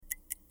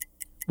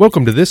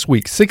Welcome to this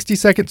week's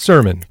 60-second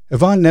sermon.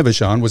 Yvonne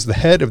Nevijan was the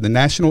head of the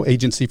National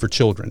Agency for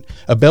Children,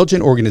 a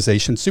Belgian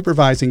organization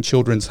supervising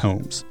children's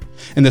homes.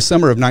 In the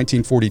summer of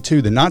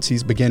 1942, the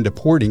Nazis began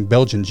deporting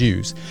Belgian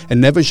Jews, and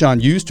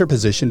Nevijan used her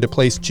position to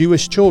place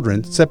Jewish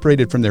children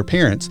separated from their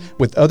parents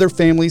with other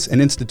families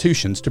and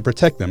institutions to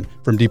protect them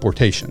from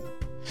deportation.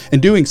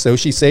 In doing so,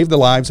 she saved the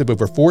lives of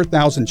over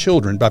 4,000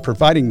 children by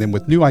providing them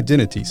with new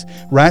identities,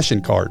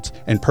 ration cards,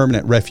 and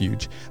permanent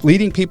refuge,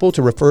 leading people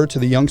to refer to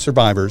the young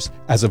survivors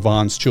as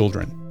Yvonne's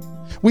children.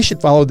 We should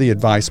follow the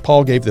advice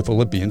Paul gave the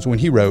Philippians when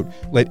he wrote,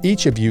 "Let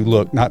each of you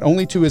look not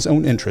only to his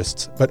own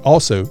interests, but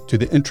also to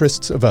the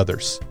interests of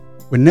others."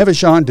 When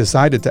Nevijan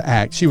decided to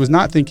act, she was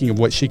not thinking of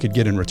what she could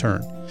get in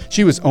return.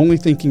 She was only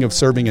thinking of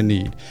serving a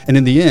need, and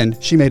in the end,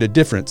 she made a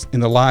difference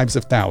in the lives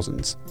of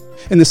thousands.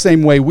 In the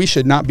same way, we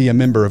should not be a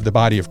member of the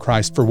body of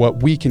Christ for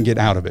what we can get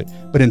out of it,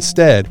 but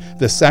instead,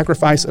 the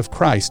sacrifice of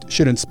Christ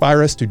should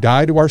inspire us to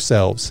die to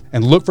ourselves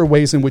and look for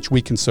ways in which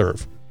we can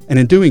serve. And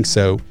in doing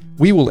so,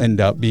 we will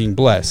end up being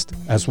blessed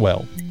as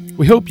well.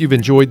 We hope you've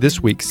enjoyed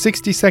this week's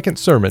 60-second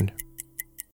sermon